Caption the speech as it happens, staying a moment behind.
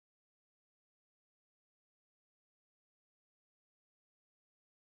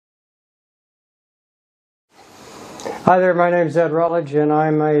Hi there, my name is Ed Rutledge and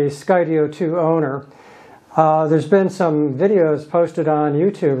I'm a Skydio 2 owner. There's been some videos posted on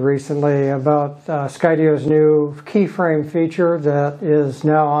YouTube recently about Skydio's new keyframe feature that is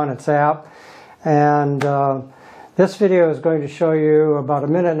now on its app. And this video is going to show you about a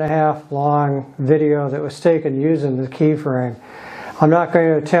 1.5-minute long video that was taken using the keyframe. I'm not going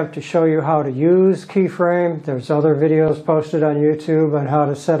to attempt to show you how to use keyframe. There's other videos posted on YouTube on how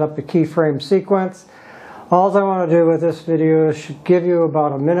to set up a keyframe sequence. All I want to do with this video is give you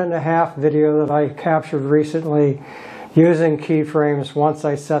about a 1.5-minute video that I captured recently using keyframes once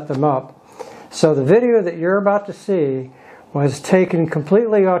I set them up. So the video that you're about to see was taken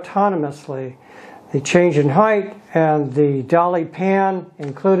completely autonomously. The change in height and the dolly pan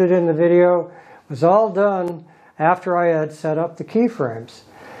included in the video was all done after I had set up the keyframes.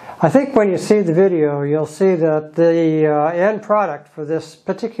 I think when you see the video, you'll see that the end product for this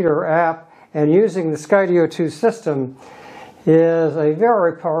particular app and using the Skydio 2 system is a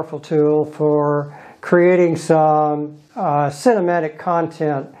very powerful tool for creating some cinematic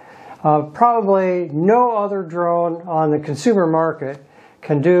content. Probably no other drone on the consumer market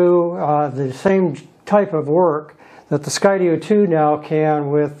can do the same type of work that the Skydio 2 now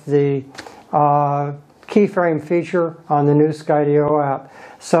can with the keyframe feature on the new Skydio app.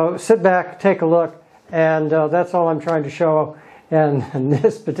 So sit back, take a look, and that's all I'm trying to show in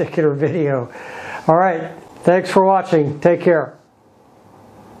this particular video. All right, thanks for watching. Take care.